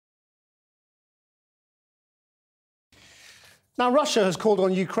Now, Russia has called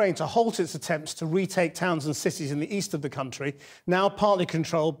on Ukraine to halt its attempts to retake towns and cities in the east of the country, now partly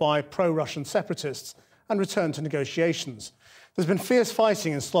controlled by pro-Russian separatists, and return to negotiations. There's been fierce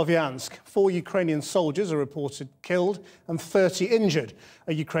fighting in Sloviansk. 4 Ukrainian soldiers are reported killed and 30 injured.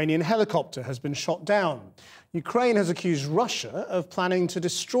 A Ukrainian helicopter has been shot down. Ukraine has accused Russia of planning to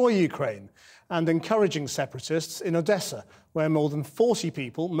destroy Ukraine and encouraging separatists in Odessa, where more than 40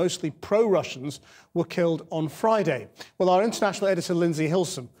 people, mostly pro-Russians, were killed on Friday. Well, our international editor, Lindsay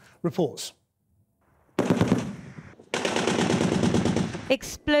Hilsum, reports.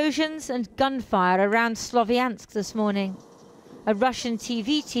 Explosions and gunfire around Sloviansk this morning. A Russian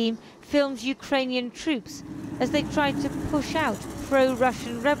TV team filmed Ukrainian troops as they tried to push out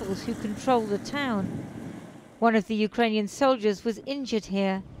pro-Russian rebels who control the town. One of the Ukrainian soldiers was injured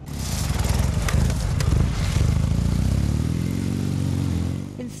here.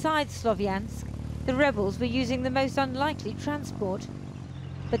 Inside Sloviansk, the rebels were using the most unlikely transport,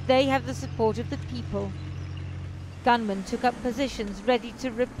 but they have the support of the people. Gunmen took up positions ready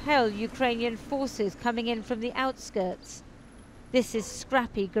to repel Ukrainian forces coming in from the outskirts. This is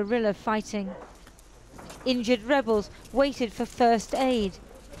scrappy guerrilla fighting. Injured rebels waited for first aid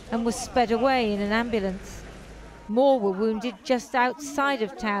and were sped away in an ambulance. More were wounded just outside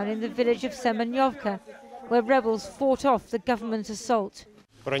of town in the village of Semenovka, where rebels fought off the government assault.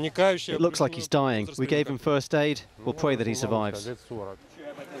 It looks like he's dying. We gave him first aid. We'll pray that he survives.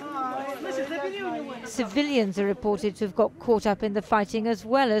 Civilians are reported to have got caught up in the fighting as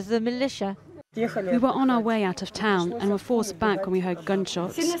well as the militia. We were on our way out of town and were forced back when we heard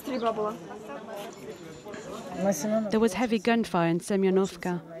gunshots. There was heavy gunfire in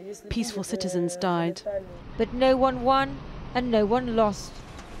Semyonovka. Peaceful citizens died. But no one won and no one lost.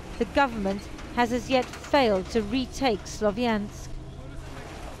 The government has as yet failed to retake Sloviansk.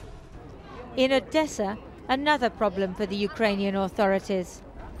 In Odessa, another problem for the Ukrainian authorities.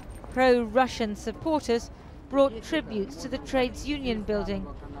 Pro-Russian supporters brought tributes to the trades union building,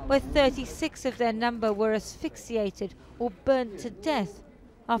 where 36 of their number were asphyxiated or burnt to death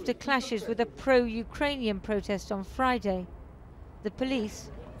after clashes with a pro-Ukrainian protest on Friday. The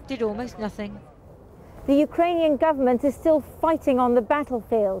police did almost nothing. The Ukrainian government is still fighting on the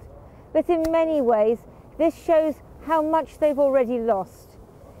battlefield, but in many ways this shows how much they've already lost.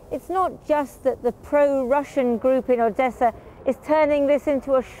 It's not just that the pro-Russian group in Odessa is turning this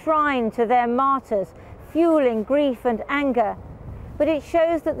into a shrine to their martyrs, fueling grief and anger, but it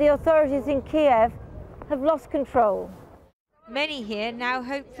shows that the authorities in Kiev have lost control. Many here now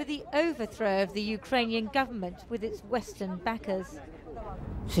hope for the overthrow of the Ukrainian government with its Western backers.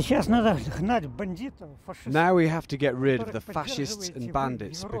 Now we have to get rid of the fascists and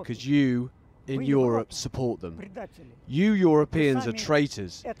bandits because you, in Europe, support them. You Europeans are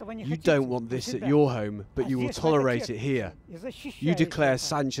traitors. You don't want this at your home, but you will tolerate it here. You declare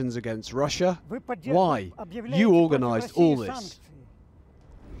sanctions against Russia? Why? You organised all this.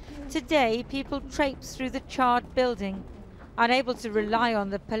 Today, people traipse through the charred building. Unable to rely on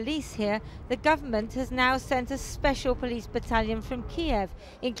the police here, the government has now sent a special police battalion from Kiev,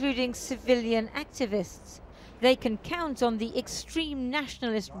 including civilian activists. They can count on the extreme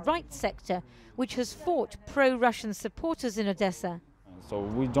nationalist right sector, which has fought pro-Russian supporters in Odessa. So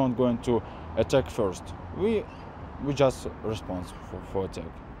we don't go into attack first. We just respond for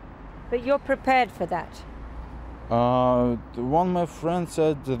attack. But you're prepared for that? One of my friends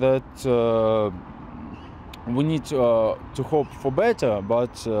said that we need to hope for better,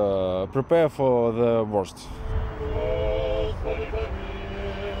 but prepare for the worst.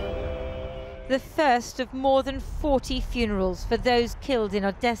 The first of more than 40 funerals for those killed in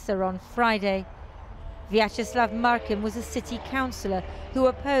Odessa on Friday. Vyacheslav Markin was a city councillor who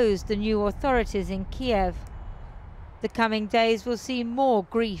opposed the new authorities in Kiev. The coming days will see more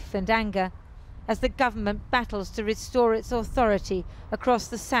grief and anger as the government battles to restore its authority across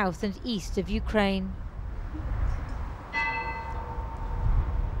the south and east of Ukraine.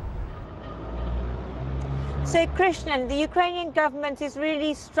 So, Krishnan, the Ukrainian government is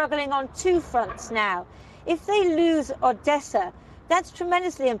really struggling on 2 fronts now. If they lose Odessa, that's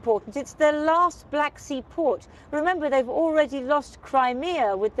tremendously important. It's their last Black Sea port. Remember, they've already lost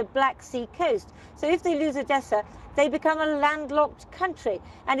Crimea with the Black Sea coast. So if they lose Odessa, they become a landlocked country.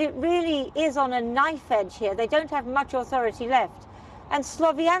 And it really is on a knife edge here. They don't have much authority left. And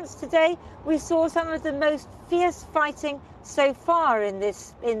Sloviansk today, we saw some of the most fierce fighting so far in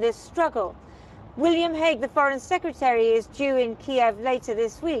this struggle. William Hague, the Foreign Secretary, is due in Kiev later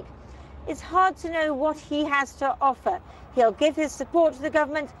this week. It's hard to know what he has to offer. He'll give his support to the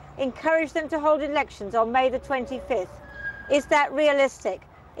government, encourage them to hold elections on May the 25th. Is that realistic?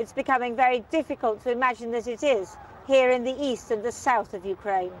 It's becoming very difficult to imagine that it is. here in the east and the south of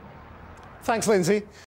Ukraine. Thanks, Lindsay.